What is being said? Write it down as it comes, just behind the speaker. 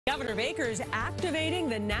Governor Baker is activating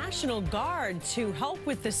the National Guard to help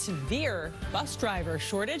with the severe bus driver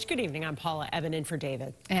shortage. Good evening. I'm Paula Evan in for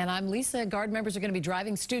David. And I'm Lisa. Guard members are going to be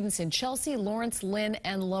driving students in Chelsea, Lawrence, Lynn,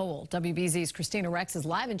 and Lowell. WBZ's Kristina Rex is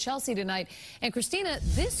live in Chelsea tonight. And Kristina,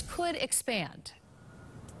 this could expand.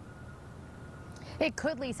 It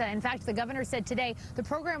could, Lisa. In fact, the governor said today the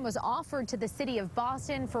program was offered to the city of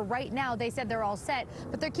Boston. For right now, they said they're all set,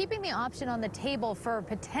 but they're keeping the option on the table for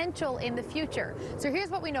potential in the future. So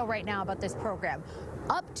here's what we know right now about this program.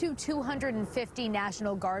 Up to 250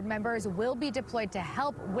 National Guard members will be deployed to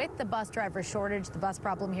help with the bus driver shortage, the bus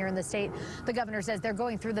problem here in the state. The governor says they're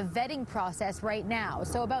going through the vetting process right now.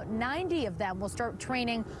 So about 90 of them will start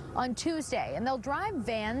training on Tuesday, and they'll drive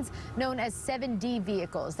vans known as 7D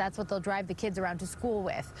vehicles. That's what they'll drive the kids around to school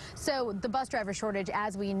with. So the bus driver shortage,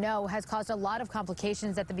 as we know, has caused a lot of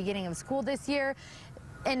complications at the beginning of school this year.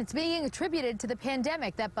 And it's being attributed to the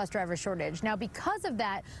pandemic, that bus driver shortage. Now, because of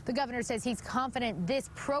that, the governor says he's confident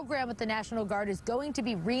this program with the National Guard is going to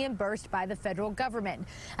be reimbursed by the federal government.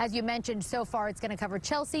 As you mentioned, so far it's going to cover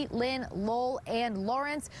Chelsea, Lynn, Lowell, and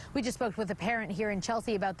Lawrence. We just spoke with a parent here in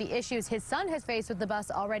Chelsea about the issues his son has faced with the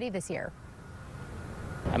bus already this year.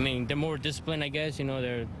 I mean, they're more disciplined, I guess. You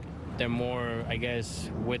know, they're more, I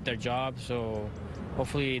guess, with their job. So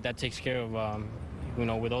hopefully that takes care of you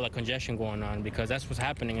know, with all the congestion going on, because that's what's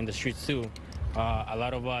happening in the streets too. A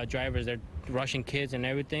lot of drivers, they're rushing kids and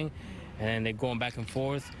everything, and they're going back and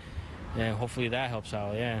forth, and hopefully that helps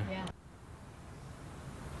out, yeah.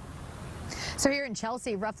 So here in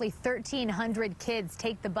Chelsea, roughly 1,300 kids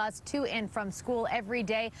take the bus to and from school every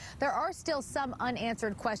day. There are still some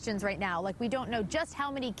unanswered questions right now, like we don't know just how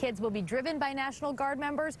many kids will be driven by National Guard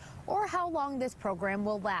members or how long this program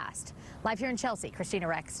will last. Live here in Chelsea, Kristina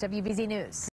Rex, WBZ News.